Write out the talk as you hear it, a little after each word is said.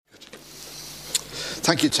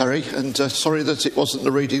Thank you, Terry, and sorry that it wasn't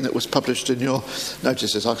the reading that was published in your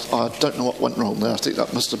notices. I don't know what went wrong there. I think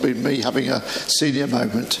that must have been me having a senior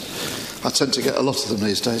moment. I tend to get a lot of them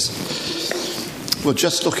these days. Well,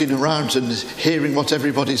 just looking around and hearing what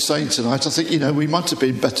everybody's saying tonight, I think, we might have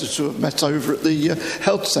been better to have met over at the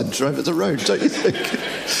health centre over the road, don't you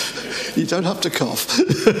think? You don't have to cough.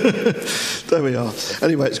 There we are.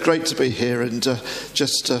 Anyway, it's great to be here, and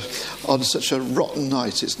just on such a rotten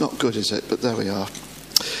night. It's not good, is it? But there we are.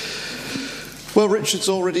 Well, Richard's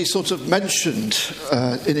already sort of mentioned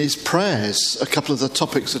in his prayers a couple of the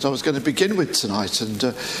topics that I was going to begin with tonight, and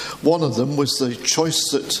one of them was the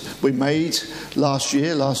choice that we made last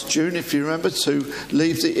June, if you remember, to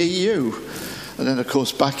leave the EU. And then, of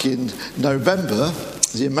course, back in November,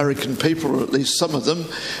 the American people, or at least some of them,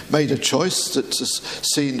 made a choice that has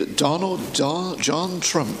seen John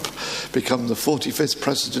Trump become the 45th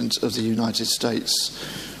President of the United States.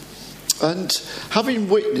 And having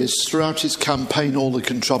witnessed throughout his campaign all the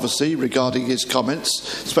controversy regarding his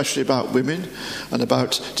comments, especially about women and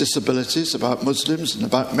about disabilities, about Muslims and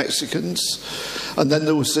about Mexicans, and then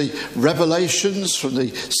there was the revelations from the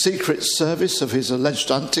Secret Service of his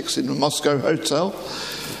alleged antics in the Moscow hotel,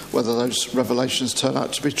 whether those revelations turn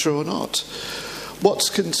out to be true or not.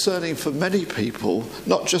 What's concerning for many people,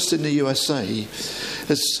 not just in the USA,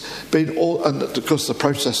 has been all, and of course the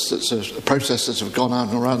processes that have gone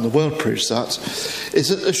on around the world proves that, is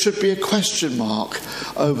that there should be a question mark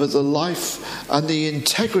over the life and the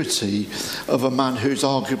integrity of a man who's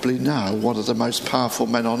arguably now one of the most powerful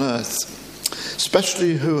men on earth.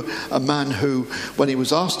 Especially a man who, when he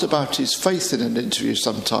was asked about his faith in an interview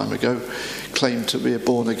some time ago, claimed to be a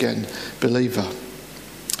born-again believer.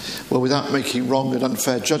 Well, without making wrong and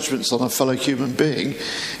unfair judgments on a fellow human being,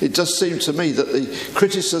 it does seem to me that the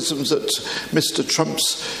criticisms that Mr.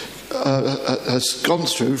 Trump's has gone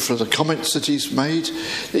through for the comments that he's made,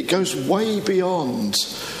 it goes way beyond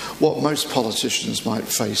what most politicians might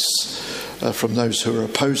face from those who are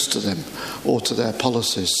opposed to them or to their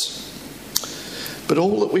policies. But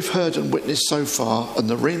all that we've heard and witnessed so far, and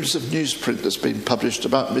the reams of newsprint that's been published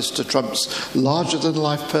about Mr. Trump's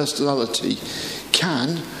larger-than-life personality,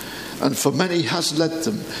 can, and for many has led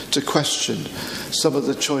them to question some of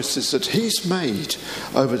the choices that he's made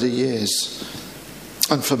over the years.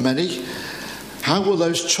 And for many, how will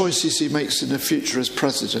those choices he makes in the future as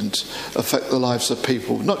president affect the lives of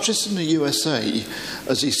people, not just in the USA,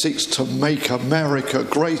 as he seeks to make America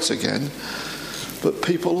great again, but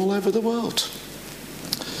people all over the world?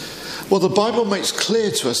 Well, the Bible makes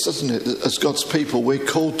clear to us, doesn't it, that as God's people, we're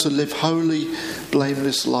called to live holy,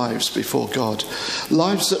 blameless lives before God.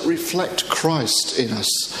 Lives that reflect Christ in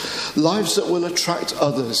us. Lives that will attract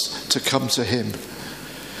others to come to him.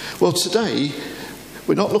 Well, today,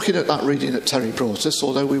 we're not looking at that reading that Terry brought us,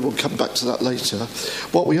 although we will come back to that later.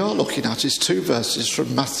 What we are looking at is two verses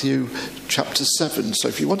from Matthew chapter 7. So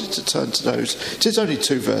if you wanted to turn to those, it is only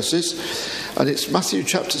two verses, and it's Matthew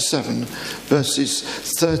chapter 7, verses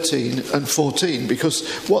 13 and 14, because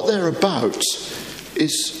what they're about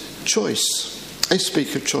is choice. They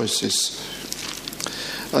speak of choices.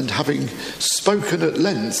 And having spoken at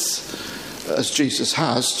length, as Jesus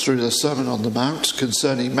has through the Sermon on the Mount,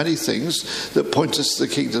 concerning many things that point us to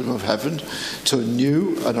the kingdom of heaven, to a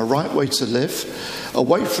new and a right way to live,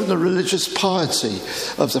 away from the religious piety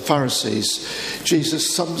of the Pharisees,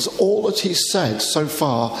 Jesus sums all that he's said so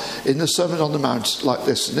far in the Sermon on the Mount like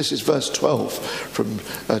this, and this is verse 12 from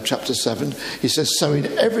chapter 7. He says, "So in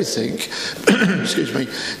everything,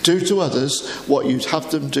 do to others what you'd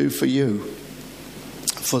have them do for you.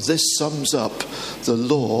 For this sums up the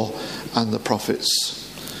law and the prophets."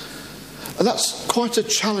 And that's quite a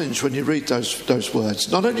challenge when you read those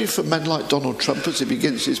words, not only for men like Donald Trump as he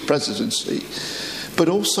begins his presidency, but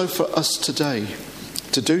also for us today,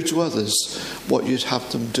 to do to others what you'd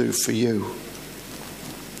have them do for you.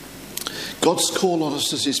 God's call on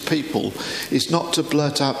us as his people is not to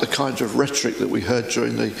blurt out the kind of rhetoric that we heard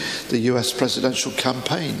during the US presidential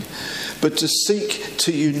campaign, but to seek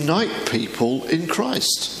to unite people in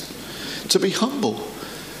Christ, to be humble,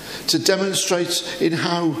 to demonstrate in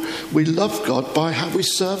how we love God by how we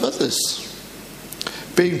serve others,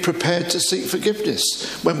 being prepared to seek forgiveness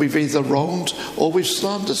when we've either wronged or we've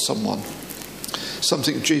slandered someone.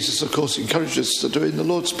 Something Jesus, of course, encourages us to do in the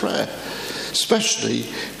Lord's Prayer, especially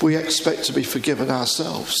if we expect to be forgiven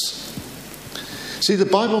ourselves. See, the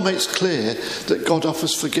Bible makes clear that God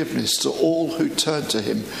offers forgiveness to all who turn to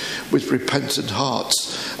him with repentant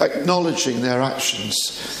hearts, acknowledging their actions,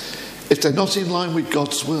 if they're not in line with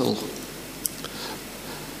God's will.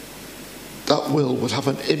 that will would have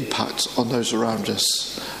an impact on those around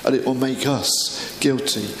us, and it will make us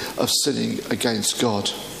guilty of sinning against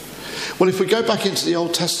God. Well, if we go back into the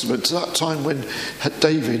Old Testament, to that time when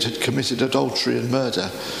David had committed adultery and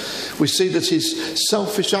murder, we see that his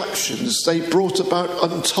selfish actions, they brought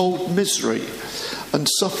about untold misery and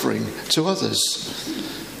suffering to others.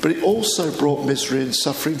 But it also brought misery and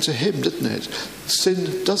suffering to him, didn't it?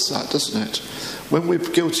 Sin does that, doesn't it? When we're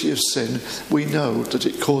guilty of sin, we know that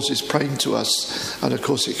it causes pain to us, and of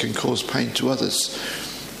course it can cause pain to others.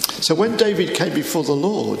 So when David came before the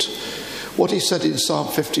Lord, what he said in Psalm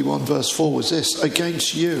 51 verse 4 was this: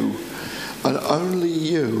 against you and only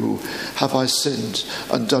you have I sinned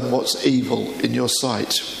and done what's evil in your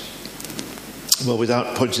sight. Well,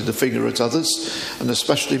 without pointing the finger at others, and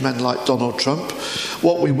especially men like Donald Trump,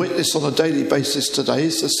 what we witness on a daily basis today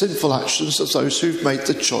is the sinful actions of those who've made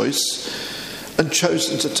the choice and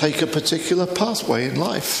chosen to take a particular pathway in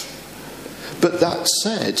life. But that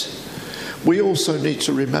said, we also need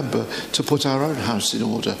to remember to put our own house in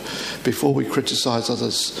order before we criticise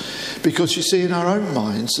others. Because you see, in our own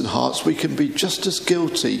minds and hearts, we can be just as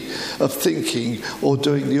guilty of thinking or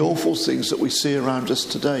doing the awful things that we see around us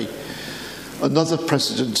today. Another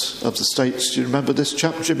president of the States, do you remember this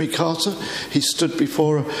chap, Jimmy Carter? He stood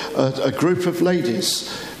before a group of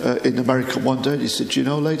ladies in America one day and he said, you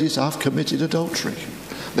know, ladies, I've committed adultery.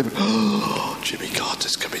 They went, oh, Jimmy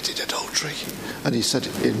Carter's committed adultery. And he said,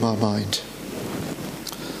 in my mind.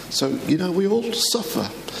 So, you know, we all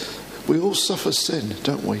suffer. We all suffer sin,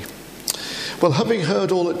 don't we? Well, having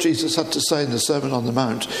heard all that Jesus had to say in the Sermon on the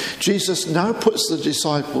Mount, Jesus now puts the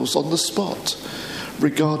disciples on the spot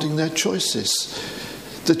regarding their choices.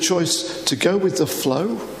 The choice to go with the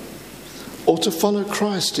flow or to follow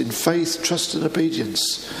Christ in faith, trust and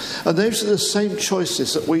obedience. And those are the same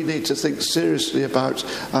choices that we need to think seriously about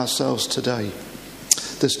ourselves today.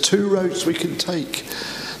 There's two roads we can take.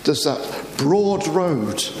 There's that broad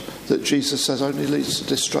road that Jesus says only leads to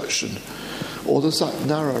destruction, or there's that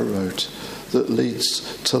narrow road that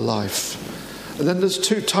leads to life. And then there's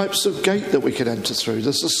two types of gate that we can enter through.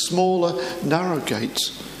 There's a smaller, narrow gate.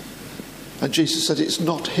 And Jesus said it's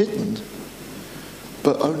not hidden,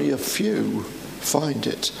 but only a few find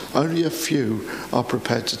it. Only a few are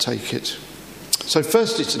prepared to take it. So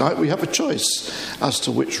firstly tonight we have a choice as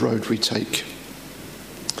to which road we take.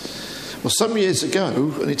 Well, some years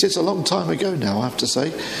ago, and it is a long time ago now, I have to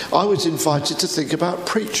say, I was invited to think about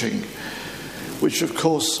preaching, which of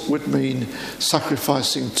course would mean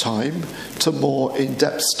sacrificing time to more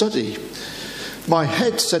in-depth study. My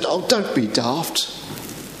head said, oh, don't be daft.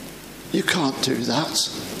 You can't do that.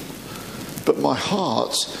 But my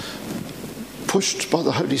heart, pushed by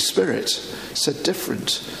the Holy Spirit, said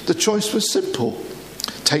different. The choice was simple.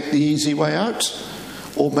 Take the easy way out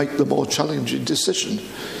or make the more challenging decision.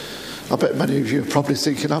 I bet many of you are probably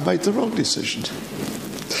thinking I made the wrong decision.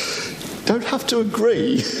 Don't have to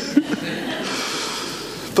agree.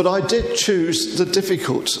 But I did choose the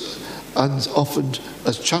difficult, and often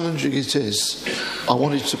as challenging it is, I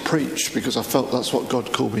wanted to preach because I felt that's what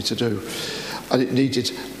God called me to do. And it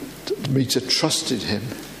needed me to trust in him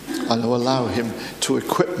and to allow him to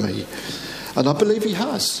equip me. And I believe he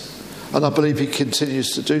has. And I believe he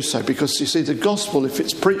continues to do so, because you see, the gospel, if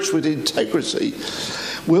it's preached with integrity,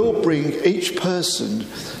 will bring each person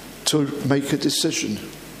to make a decision,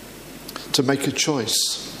 to make a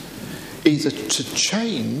choice, either to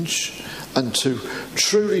change and to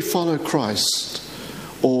truly follow Christ,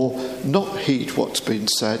 or not heed what's been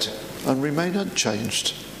said and remain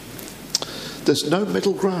unchanged. There's no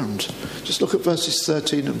middle ground. Just look at verses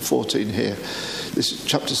 13 and 14 here. This is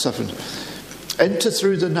chapter 7. Enter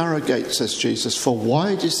through the narrow gate, says Jesus, for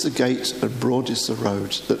wide is the gate and broad is the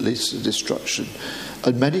road that leads to destruction,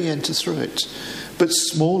 and many enter through it. But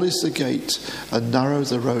small is the gate and narrow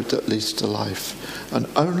the road that leads to life, and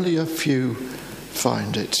only a few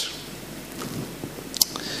find it.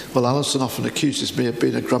 Well, Alison often accuses me of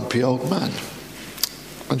being a grumpy old man,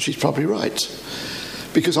 and she's probably right,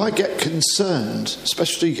 because I get concerned,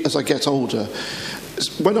 especially as I get older,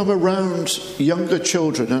 when I'm around younger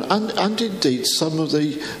children, and indeed some of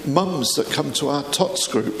the mums that come to our TOTS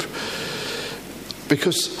group,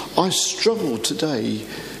 because I struggle today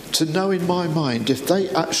to know in my mind if they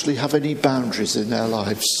actually have any boundaries in their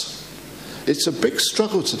lives. It's a big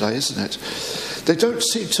struggle today, isn't it? They don't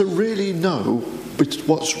seem to really know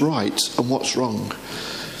what's right and what's wrong.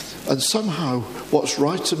 And somehow what's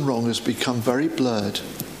right and wrong has become very blurred.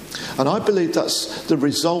 And I believe that's the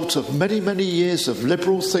result of many, many years of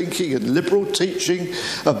liberal thinking and liberal teaching,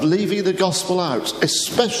 of leaving the gospel out,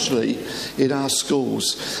 especially in our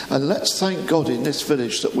schools. And let's thank God in this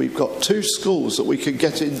village that we've got 2 schools that we can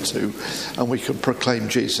get into and we can proclaim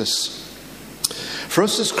Jesus. For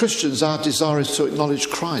us as Christians, our desire is to acknowledge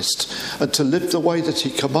Christ and to live the way that he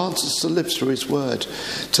commands us to live through his word.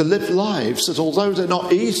 To live lives that, although they're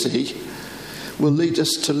not easy, will lead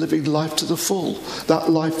us to living life to the full. That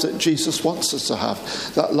life that Jesus wants us to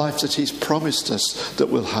have. That life that he's promised us that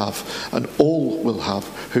we'll have, and all will have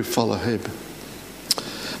who follow him.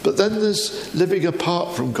 But then there's living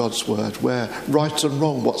apart from God's word, where right and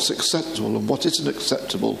wrong, what's acceptable and what isn't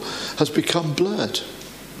acceptable, has become blurred.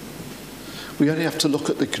 We only have to look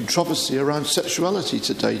at the controversy around sexuality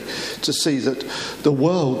today to see that the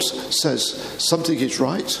world says something is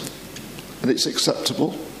right and it's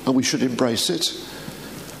acceptable and we should embrace it.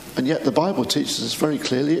 And yet the Bible teaches us very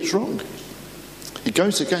clearly it's wrong. It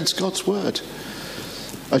goes against God's word.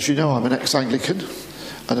 As you know, I'm an ex-Anglican.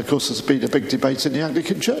 And of course, there's been a big debate in the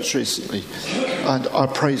Anglican Church recently. And I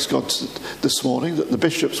praise God this morning that the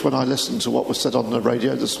bishops, when I listened to what was said on the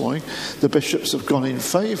radio this morning, the bishops have gone in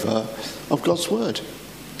favour of God's word.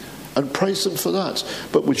 And praise them for that.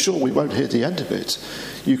 But we're sure we won't hear the end of it.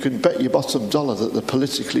 You can bet your bottom dollar that the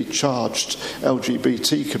politically charged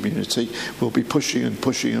LGBT community will be pushing and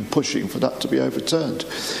pushing and pushing for that to be overturned.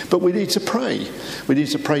 But we need to pray. We need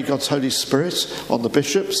to pray God's Holy Spirit on the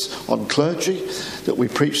bishops, on clergy, that we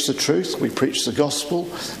preach the truth, we preach the gospel,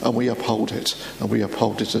 and we uphold it. And we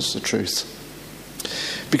uphold it as the truth.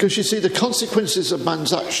 Because you see, the consequences of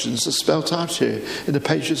man's actions are spelt out here in the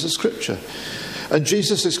pages of Scripture. And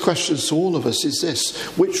Jesus' questions to all of us is this: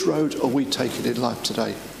 which road are we taking in life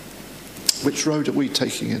today? Which road are we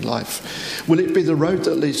taking in life? Will it be the road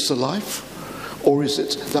that leads to life? Or is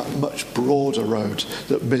it that much broader road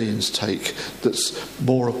that millions take that's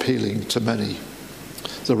more appealing to many?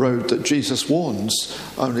 The road that Jesus warns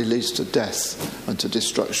only leads to death and to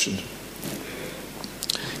destruction.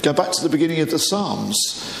 Go back to the beginning of the Psalms.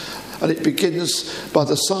 And it begins by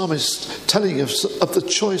the psalmist telling us of the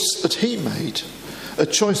choice that he made. A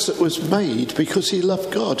choice that was made because he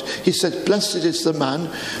loved God. He said, "Blessed is the man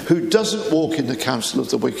who doesn't walk in the counsel of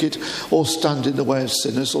the wicked, or stand in the way of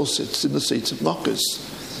sinners, or sits in the seat of mockers."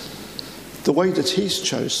 The way that he's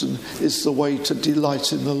chosen is the way to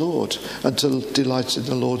delight in the Lord and to delight in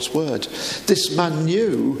the Lord's word. This man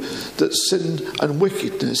knew that sin and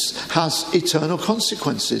wickedness has eternal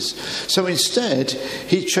consequences. So instead,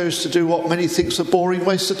 he chose to do what many think is a boring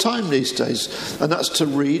waste of time these days, and that's to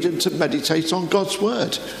read and to meditate on God's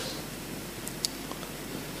word.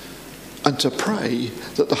 And to pray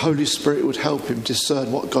that the Holy Spirit would help him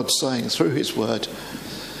discern what God's saying through his word.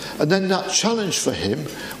 And then that challenge for him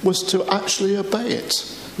was to actually obey it,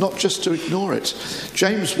 not just to ignore it.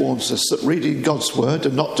 James warns us that reading God's word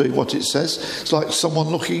and not doing what it says is like someone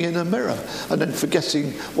looking in a mirror and then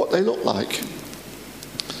forgetting what they look like.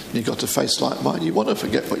 You've got a face like mine, you want to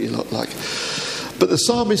forget what you look like. But the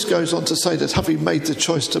psalmist goes on to say that having made the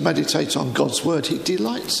choice to meditate on God's word, he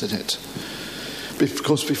delights in it.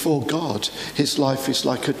 Because before God, his life is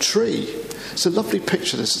like a tree. It's a lovely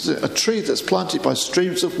picture, this, isn't it? A tree that's planted by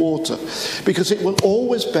streams of water, because it will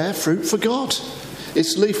always bear fruit for God.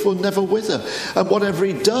 Its leaf will never wither. And whatever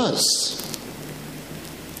he does,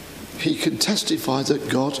 he can testify that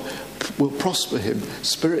God will prosper him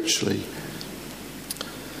spiritually.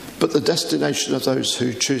 But the destination of those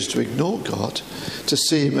who choose to ignore God, to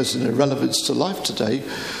see him as an irrelevance to life today,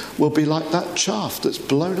 will be like that chaff that's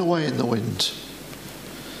blown away in the wind.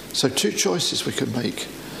 So 2 choices we can make.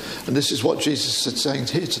 And this is what Jesus is saying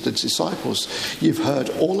here to the disciples. You've heard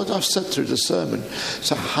all that I've said through the sermon.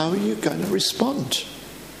 So how are you going to respond?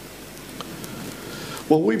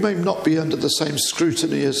 Well, we may not be under the same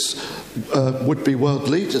scrutiny as would-be world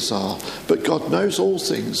leaders are, but God knows all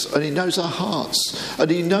things, and he knows our hearts,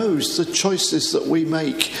 and he knows the choices that we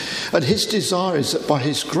make. And his desire is that by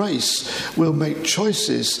his grace we'll make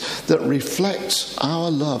choices that reflect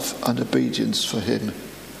our love and obedience for him.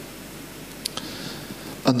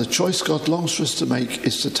 And the choice God longs for us to make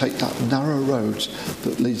is to take that narrow road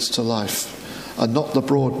that leads to life, and not the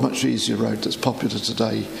broad, much easier road that's popular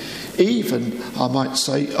today, even, I might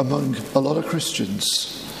say, among a lot of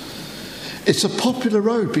Christians. It's a popular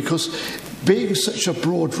road because being such a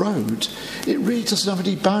broad road, it really doesn't have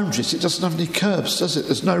any boundaries, it doesn't have any curbs, does it?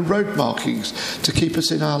 There's no road markings to keep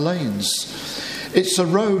us in our lanes. It's a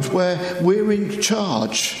road where we're in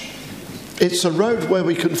charge. It's a road where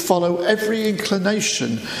we can follow every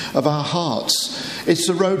inclination of our hearts. It's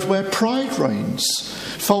a road where pride reigns.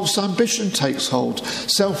 false ambition takes hold,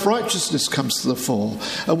 self-righteousness comes to the fore,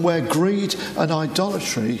 and where greed and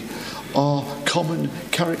idolatry are common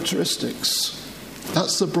characteristics.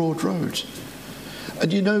 That's the broad road.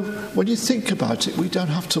 And you know, when you think about it, we don't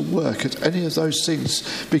have to work at any of those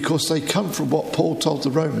things, because they come from what Paul told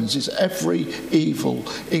the Romans is every evil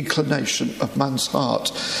inclination of man's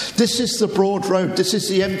heart. This is the broad road. This is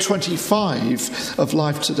the M25 of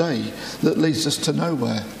life today that leads us to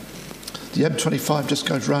nowhere. The M25 just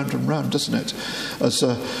goes round and round, doesn't it? As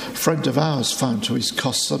a friend of ours found to his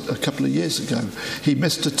cost a couple of years ago. He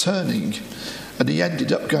missed a turning and he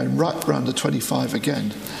ended up going right round the 25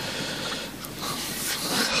 again.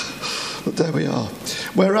 But there we are.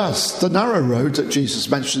 Whereas the narrow road that Jesus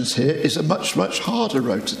mentions here is a much, much harder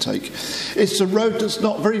road to take. It's a road that's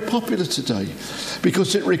not very popular today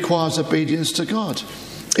because it requires obedience to God.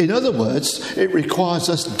 In other words, it requires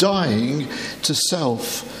us dying to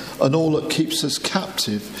self and all that keeps us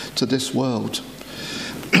captive to this world.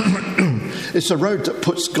 It's a road that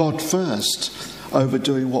puts God first over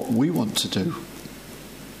doing what we want to do.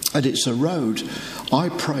 And it's a road, I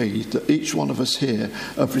pray, that each one of us here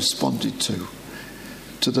have responded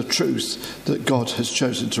to the truth that God has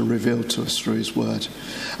chosen to reveal to us through his word.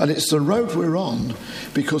 And it's the road we're on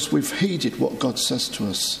because we've heeded what God says to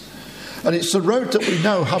us. And it's the road that we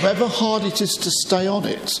know, however hard it is to stay on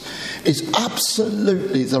it, is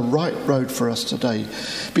absolutely the right road for us today,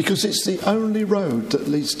 because it's the only road that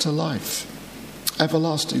leads to life,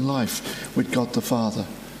 everlasting life with God the Father.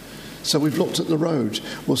 So we've looked at the road.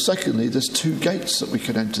 Well, secondly, there's two gates that we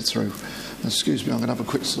can enter through. Excuse me, I'm going to have a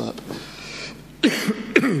quick slurp.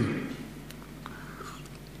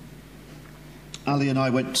 Ali and I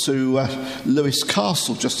went to Lewes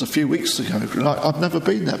Castle just a few weeks ago. I've never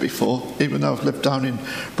been there before, even though I've lived down in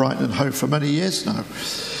Brighton and Hove for many years now.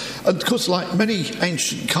 And of course, like many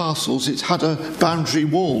ancient castles, it's had a boundary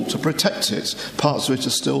wall to protect it. Parts of it are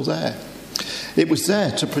still there. It was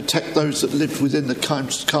there to protect those that lived within the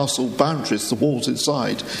castle boundaries, the walls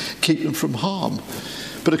inside, keep them from harm.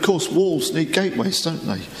 But of course, walls need gateways, don't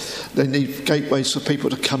they? They need gateways for people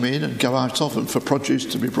to come in and go out of, and for produce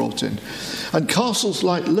to be brought in. And castles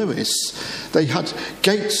like Lewes, they had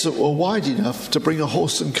gates that were wide enough to bring a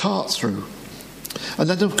horse and cart through. And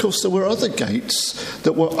then, of course, there were other gates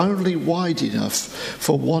that were only wide enough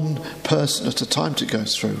for one person at a time to go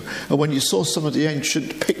through. And when you saw some of the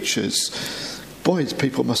ancient pictures, boy,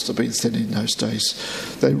 people must have been thin in those days.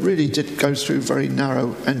 They really did go through very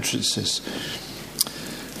narrow entrances.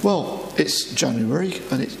 Well, it's January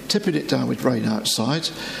and it's tipping it down with rain outside,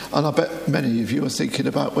 and I bet many of you are thinking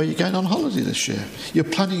about where you're going on holiday this year. You're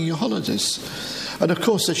planning your holidays. And of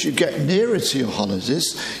course, as you get nearer to your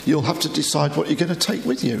holidays, you'll have to decide what you're going to take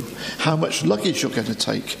with you, how much luggage you're going to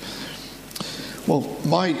take. Well,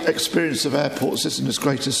 my experience of airports isn't as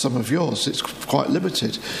great as some of yours. It's quite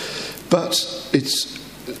limited. But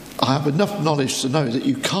I have enough knowledge to know that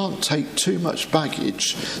you can't take too much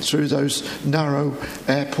baggage through those narrow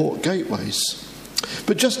airport gateways.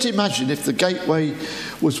 But just imagine if the gateway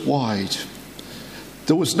was wide.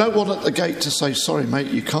 There was no one at the gate to say, sorry mate,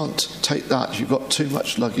 you can't take that, you've got too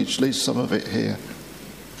much luggage, leave some of it here.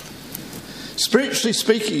 Spiritually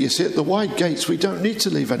speaking, you see, at the wide gates we don't need to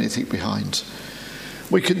leave anything behind.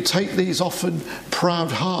 We can take these often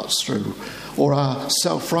proud hearts through, or our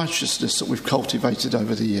self-righteousness that we've cultivated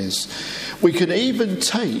over the years. We can even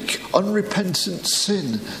take unrepentant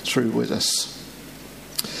sin through with us.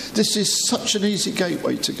 This is such an easy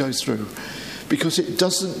gateway to go through because it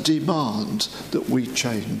doesn't demand that we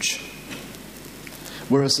change.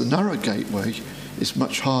 Whereas the narrow gateway is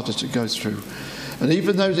much harder to go through. And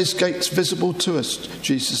even though this gate's visible to us,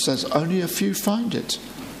 Jesus says only a few find it.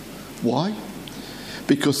 Why?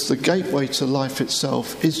 Because the gateway to life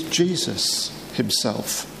itself is Jesus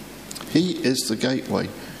himself. He is the gateway.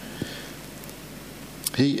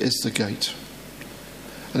 He is the gate.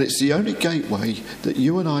 And it's the only gateway that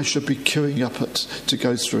you and I should be queuing up to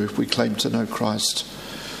go through if we claim to know Christ.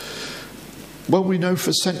 Well, we know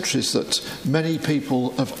for centuries that many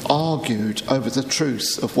people have argued over the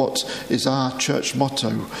truth of what is our church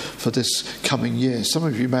motto for this coming year. Some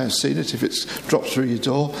of you may have seen it if it's dropped through your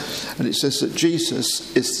door. And it says that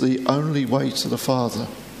Jesus is the only way to the Father.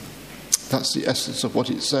 That's the essence of what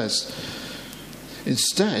it says.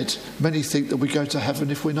 Instead, many think that we go to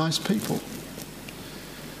heaven if we're nice people.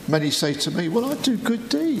 Many say to me, well, I do good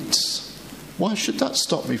deeds. Why should that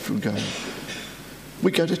stop me from going?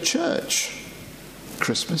 We go to church.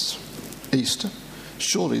 Christmas, Easter.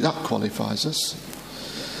 Surely that qualifies us.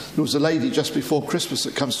 There was a lady just before Christmas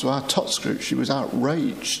that comes to our TOTS group. She was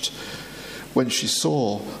outraged when she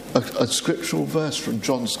saw a scriptural verse from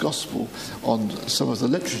John's Gospel on some of the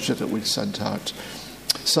literature that we'd sent out,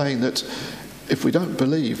 saying that if we don't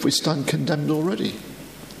believe, we stand condemned already.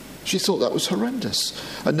 She thought that was horrendous.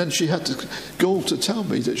 And then she had the gall to tell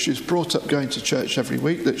me that she was brought up going to church every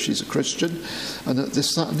week, that she's a Christian, and that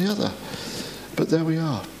this, that and the other. But there we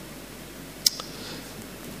are.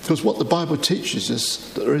 Because what the Bible teaches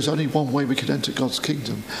us, that there is only one way we can enter God's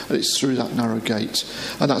kingdom, and it's through that narrow gate.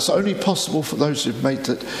 And that's only possible for those who've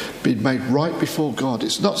been made right before God.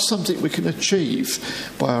 It's not something we can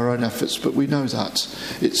achieve by our own efforts, but we know that.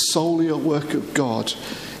 It's solely a work of God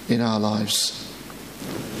in our lives.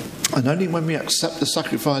 And only when we accept the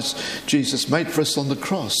sacrifice Jesus made for us on the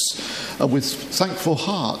cross, and with thankful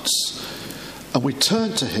hearts, and we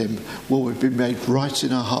turn to him, will we be made right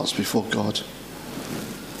in our hearts before God.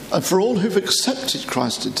 And for all who've accepted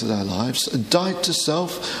Christ into their lives and died to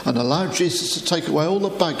self and allowed Jesus to take away all the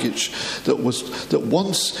baggage that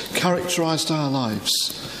once characterised our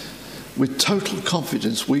lives, with total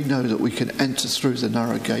confidence we know that we can enter through the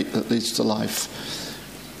narrow gate that leads to life.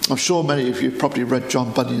 I'm sure many of you have probably read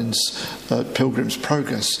John Bunyan's Pilgrim's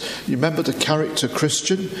Progress. You remember the character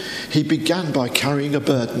Christian? He began by carrying a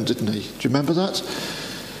burden, didn't he? Do you remember that?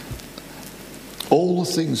 All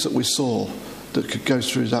the things that we saw that could go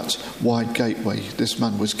through that wide gateway, this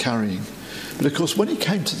man was carrying. But of course, when he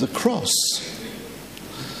came to the cross,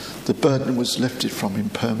 the burden was lifted from him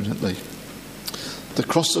permanently. The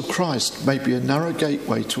cross of Christ may be a narrow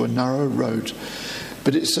gateway to a narrow road,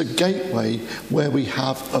 but it's a gateway where we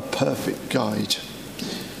have a perfect guide.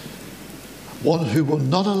 One who will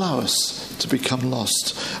not allow us to become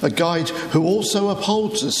lost. A guide who also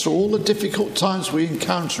upholds us through all the difficult times we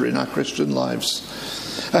encounter in our Christian lives.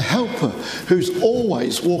 A helper who's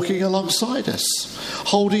always walking alongside us,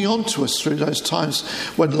 holding on to us through those times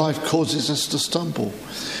when life causes us to stumble.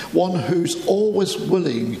 One who's always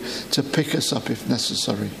willing to pick us up if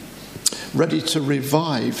necessary, ready to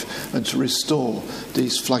revive and to restore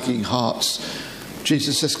these flagging hearts.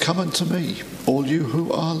 Jesus says, "Come unto me, all you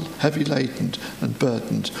who are heavy laden and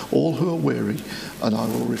burdened, all who are weary, and I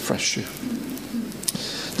will refresh you."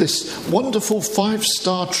 This wonderful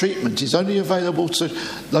 5-star treatment is only available to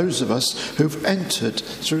those of us who've entered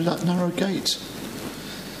through that narrow gate.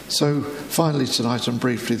 So finally tonight, and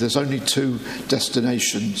briefly, there's only 2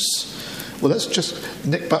 destinations. Well, let's just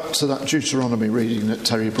nick back to that Deuteronomy reading that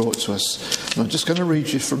Terry brought to us. And I'm just going to read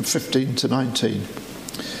you from 15 to 19.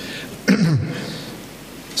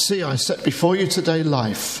 "See, I set before you today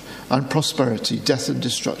life and prosperity, death and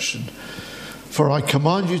destruction. For I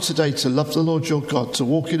command you today to love the Lord your God, to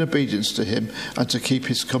walk in obedience to him, and to keep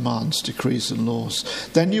his commands, decrees and laws.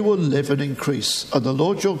 Then you will live and increase, and the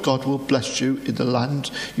Lord your God will bless you in the land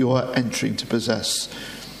you are entering to possess.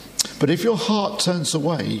 But if your heart turns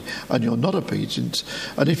away and you're not obedient,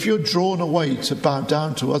 and if you're drawn away to bow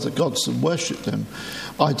down to other gods and worship them,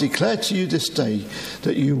 I declare to you this day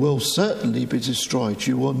that you will certainly be destroyed.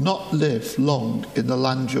 You will not live long in the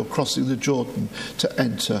land you're crossing the Jordan to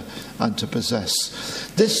enter and to possess.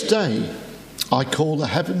 This day I call the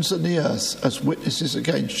heavens and the earth as witnesses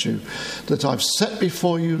against you, that I've set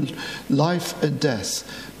before you life and death,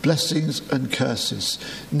 blessings and curses.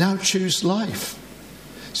 Now choose life,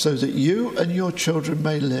 so that you and your children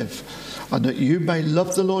may live, and that you may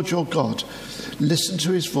love the Lord your God, listen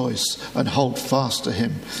to his voice, and hold fast to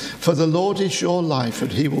him. For the Lord is your life,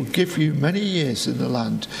 and he will give you many years in the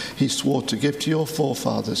land he swore to give to your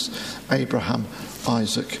forefathers, Abraham,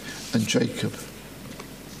 Isaac, and Jacob."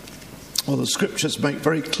 Well, the scriptures make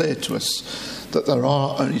very clear to us that there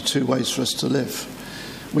are only 2 ways for us to live.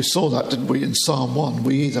 We saw that, didn't we, in Psalm 1.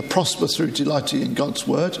 We either prosper through delighting in God's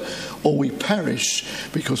word, or we perish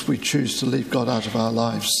because we choose to leave God out of our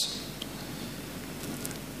lives.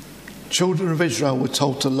 Children of Israel were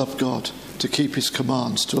told to love God, to keep his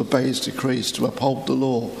commands, to obey his decrees, to uphold the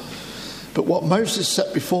law. But what Moses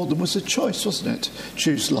set before them was a choice, wasn't it?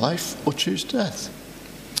 Choose life or choose death.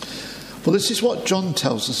 Well, this is what John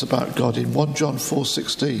tells us about God in 1 John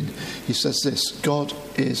 4:16. He says this: God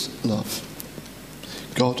is love.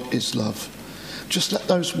 God is love. Just let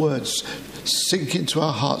those words sink into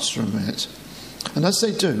our hearts for a minute. And as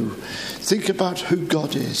they do, think about who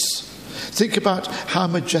God is. Think about how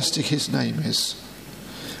majestic his name is.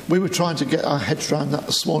 We were trying to get our heads around that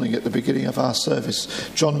this morning at the beginning of our service.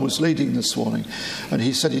 John was leading this morning, and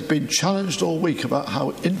he said he'd been challenged all week about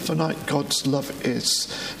how infinite God's love is.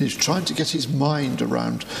 And he's trying to get his mind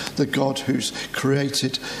around the God who's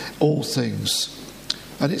created all things.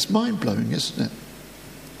 And it's mind-blowing, isn't it?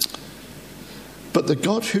 But the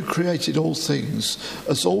God who created all things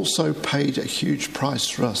has also paid a huge price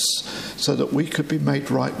for us so that we could be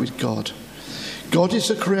made right with God. God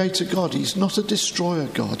is a creator God. He's not a destroyer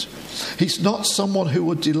God. He's not someone who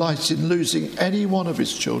would delight in losing any one of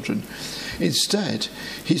his children. Instead,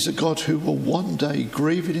 he's a God who will one day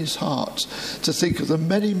grieve in his heart to think of the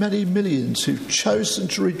many, many millions who've chosen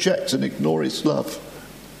to reject and ignore his love.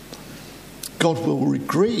 God will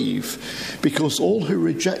grieve because all who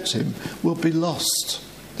reject him will be lost.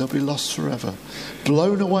 They'll be lost forever,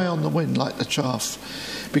 blown away on the wind like the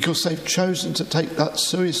chaff, because they've chosen to take that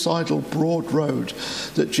suicidal broad road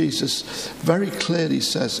that Jesus very clearly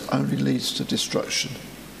says only leads to destruction.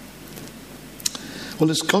 Well,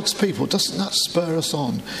 as God's people, doesn't that spur us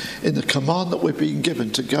on in the command that we're being given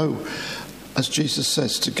to go, as Jesus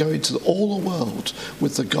says, to go into all the world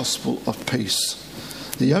with the gospel of peace?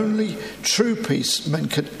 The only true peace men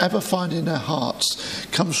can ever find in their hearts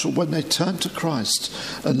comes from when they turn to Christ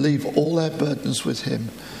and leave all their burdens with him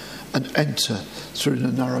and enter through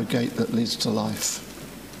the narrow gate that leads to life.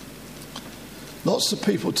 Lots of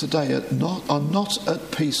people today are not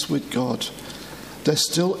at peace with God. They're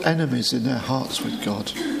still enemies in their hearts with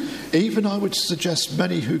God. Even, I would suggest,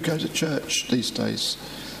 many who go to church these days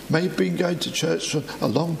may have been going to church for a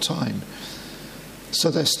long time.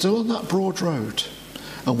 So they're still on that broad road.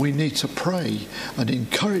 And we need to pray and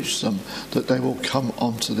encourage them that they will come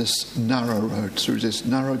onto this narrow road, through this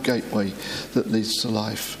narrow gateway that leads to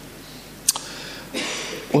life.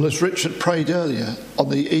 Well, as Richard prayed earlier, on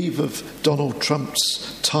the eve of Donald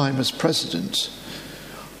Trump's time as president,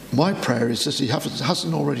 my prayer is that he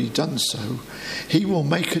hasn't already done so. He will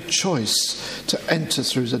make a choice to enter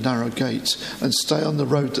through the narrow gate and stay on the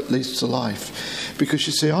road that leads to life. Because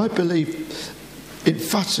you see, I believe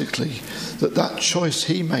emphatically that choice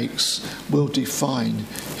he makes will define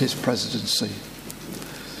his presidency.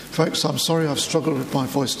 Folks, I'm sorry I've struggled with my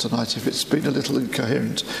voice tonight. If it's been a little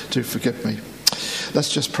incoherent, do forgive me. Let's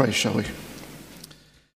just pray, shall we?